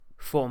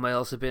Four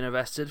males have been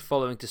arrested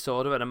following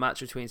disorder at a match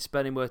between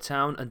Spennymoor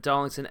Town and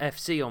Darlington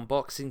FC on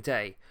Boxing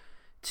Day.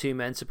 Two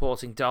men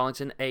supporting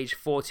Darlington, aged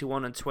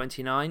 41 and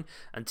 29,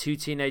 and two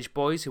teenage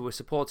boys who were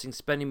supporting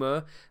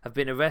Spennymoor have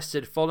been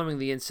arrested following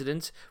the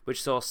incident,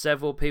 which saw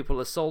several people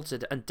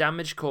assaulted and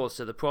damage caused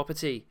to the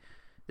property.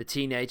 The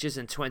teenagers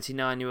and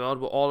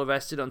 29-year-old were all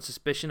arrested on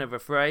suspicion of a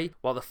fray,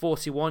 while the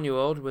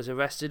 41-year-old was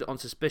arrested on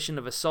suspicion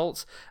of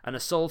assault and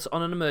assault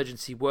on an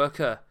emergency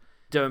worker.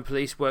 Durham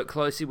Police worked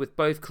closely with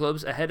both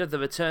clubs ahead of the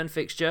return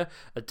fixture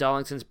at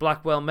Darlington's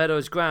Blackwell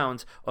Meadows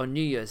ground on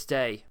New Year's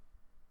Day.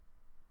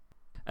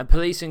 And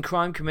Police and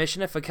Crime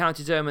Commissioner for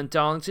County Durham and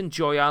Darlington,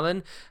 Joy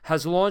Allen,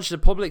 has launched a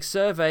public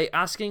survey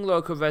asking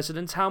local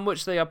residents how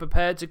much they are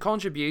prepared to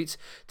contribute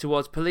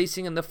towards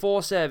policing in the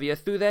Force area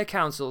through their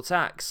council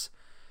tax.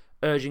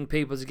 Urging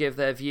people to give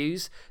their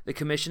views, the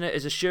Commissioner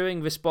is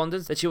assuring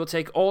respondents that she will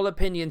take all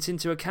opinions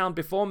into account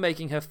before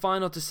making her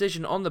final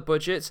decision on the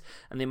budget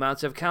and the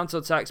amount of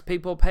council tax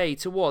people pay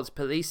towards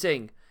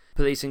policing.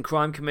 Police and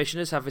Crime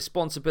Commissioners have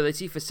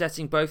responsibility for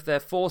setting both their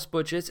force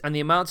budget and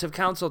the amount of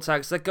council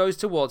tax that goes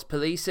towards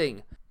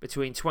policing.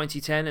 Between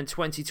 2010 and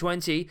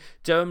 2020,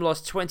 Durham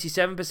lost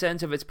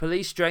 27% of its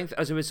police strength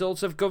as a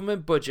result of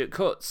government budget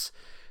cuts.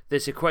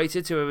 This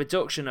equated to a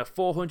reduction of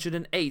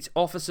 408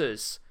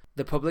 officers.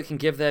 The public can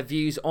give their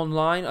views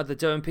online at the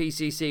Durham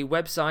PCC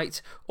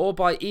website or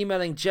by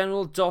emailing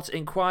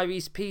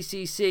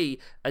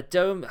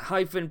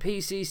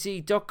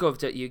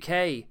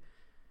general.inquiriespcc@durham-pcc.gov.uk.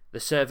 The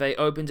survey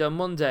opened on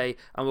Monday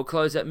and will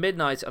close at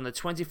midnight on the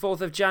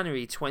 24th of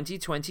January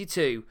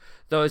 2022.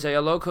 Those are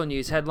your local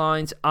news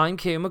headlines. I'm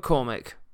Kieran McCormick.